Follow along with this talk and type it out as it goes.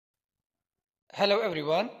Hello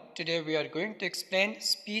everyone, today we are going to explain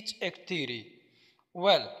speech act theory.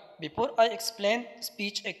 Well, before I explain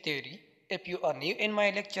speech act theory, if you are new in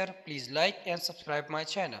my lecture, please like and subscribe my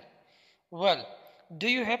channel. Well, do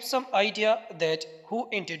you have some idea that who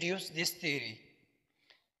introduced this theory?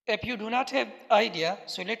 If you do not have idea,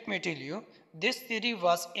 so let me tell you, this theory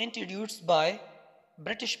was introduced by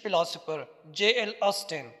British philosopher J.L.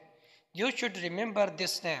 Austin. You should remember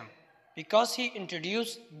this name because he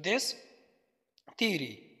introduced this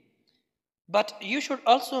theory. But you should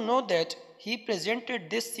also know that he presented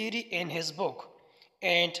this theory in his book,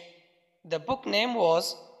 and the book name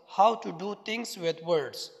was How to Do Things with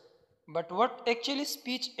Words. But what actually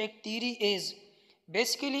speech act theory is?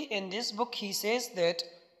 Basically, in this book, he says that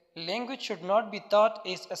language should not be thought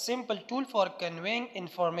as a simple tool for conveying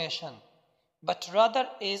information, but rather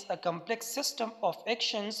is a complex system of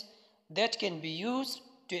actions that can be used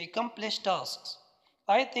to accomplish tasks.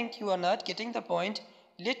 I think you are not getting the point.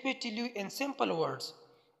 Let me tell you in simple words.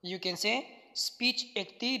 You can say speech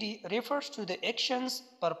act theory refers to the actions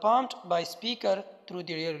performed by speaker through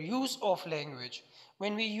their use of language.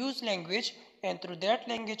 When we use language and through that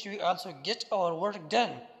language we also get our work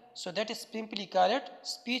done. So that is simply called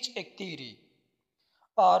speech act theory.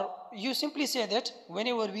 Or you simply say that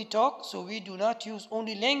whenever we talk, so we do not use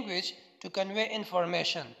only language to convey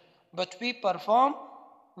information, but we perform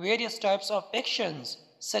various types of actions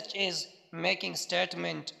such as making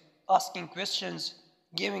statement, asking questions,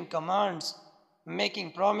 giving commands,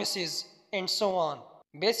 making promises, and so on.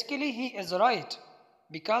 Basically, he is right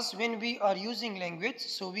because when we are using language,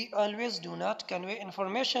 so we always do not convey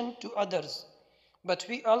information to others, but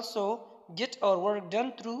we also get our work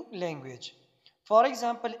done through language. For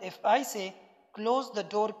example, if I say close the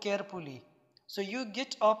door carefully, so you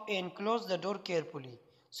get up and close the door carefully.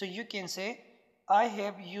 So you can say I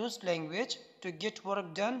have used language to get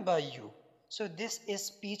work done by you. So this is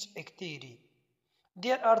speech act theory.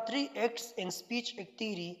 There are three acts in speech act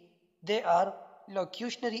theory. They are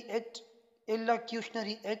locutionary act,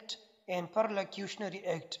 illocutionary act, and perlocutionary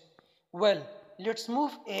act. Well, let's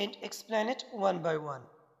move and explain it one by one.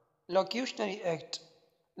 Locutionary act.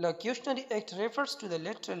 Locutionary act refers to the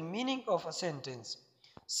literal meaning of a sentence.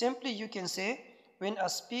 Simply, you can say when a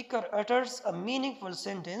speaker utters a meaningful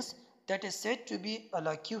sentence, that is said to be a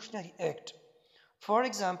locutionary act. For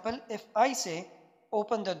example, if I say,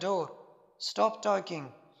 open the door, stop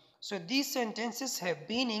talking. So these sentences have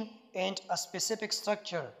meaning and a specific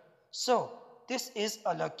structure. So this is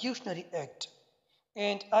a locutionary act.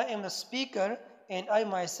 And I am a speaker and I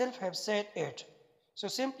myself have said it. So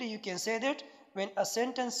simply you can say that when a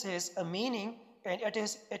sentence has a meaning and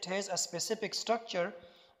it has a specific structure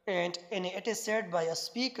and it is said by a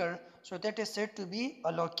speaker, so that is said to be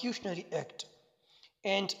a locutionary act.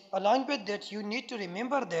 And along with that, you need to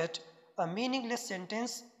remember that a meaningless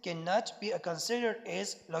sentence cannot be considered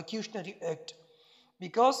as locutionary act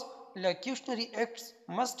because locutionary acts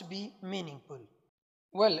must be meaningful.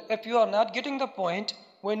 Well, if you are not getting the point,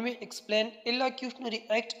 when we explain illocutionary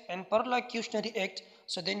act and perlocutionary act,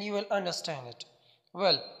 so then you will understand it.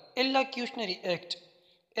 Well, illocutionary act.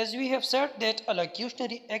 As we have said that a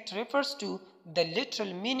locutionary act refers to the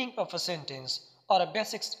literal meaning of a sentence or a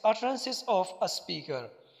basic utterances of a speaker.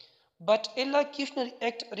 But illocutionary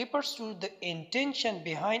act refers to the intention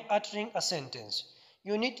behind uttering a sentence.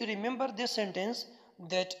 You need to remember this sentence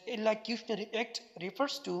that illocutionary act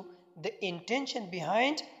refers to the intention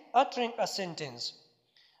behind uttering a sentence.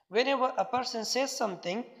 Whenever a person says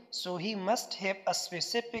something, so he must have a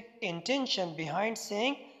specific intention behind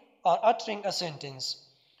saying or uttering a sentence.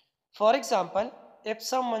 For example, if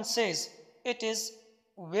someone says, it is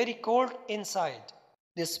very cold inside,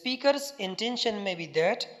 the speaker's intention may be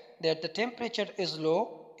that the temperature is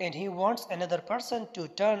low and he wants another person to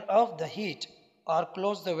turn off the heat or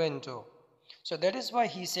close the window. So that is why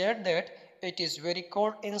he said that it is very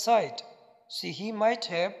cold inside. See, he might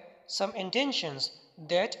have some intentions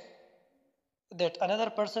that another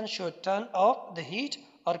person should turn off the heat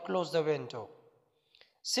or close the window.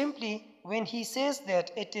 Simply, when he says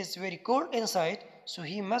that it is very cold inside, so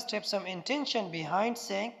he must have some intention behind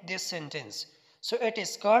saying this sentence. So it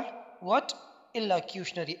is called what?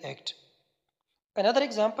 Illocutionary act. Another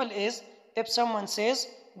example is if someone says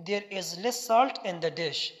there is less salt in the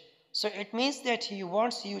dish. So it means that he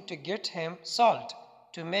wants you to get him salt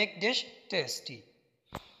to make dish tasty.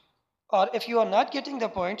 Or if you are not getting the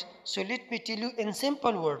point, so let me tell you in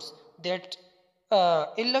simple words that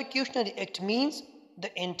illocutionary act means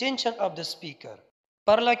the intention of the speaker.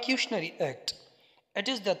 Perlocutionary act. It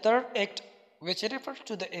is the third act which refers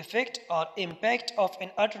to the effect or impact of an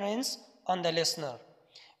utterance on the listener.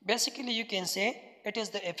 Basically, you can say it is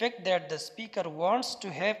the effect that the speaker wants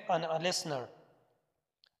to have on a listener.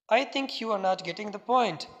 I think you are not getting the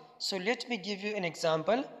point. So let me give you an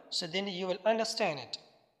example so then you will understand it.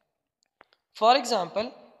 For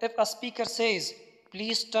example, if a speaker says,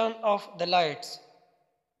 please turn off the lights.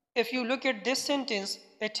 If you look at this sentence,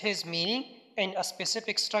 it has meaning and a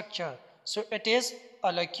specific structure. So it is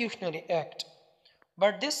a locutionary act.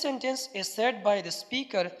 But this sentence is said by the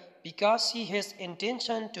speaker because he has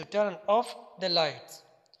intention to turn off the lights.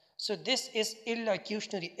 So this is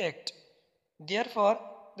illocutionary act. Therefore,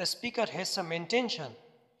 the speaker has some intention.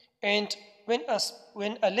 And when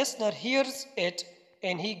a listener hears it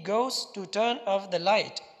and he goes to turn off the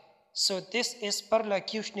light, so this is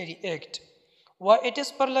perlocutionary act. Why it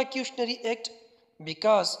is perlocutionary act?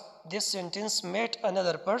 Because this sentence made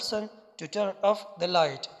another person to turn off the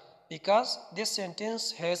light. Because this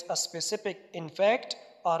sentence has a specific impact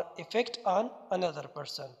or effect on another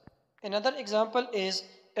person. Another example is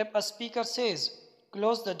if a speaker says,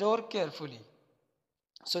 close the door carefully.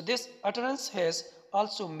 So this utterance has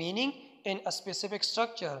also meaning in a specific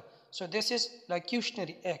structure. So this is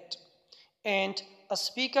locutionary act. And a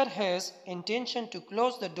speaker has intention to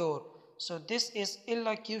close the door. So this is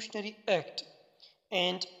illocutionary act.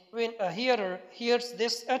 And when a hearer hears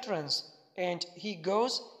this utterance and he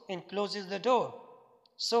goes and closes the door.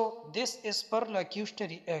 So this is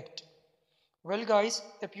perlocutionary act. Well guys,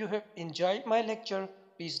 if you have enjoyed my lecture,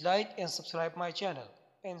 please like and subscribe my channel.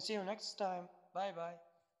 And see you next time. Bye bye.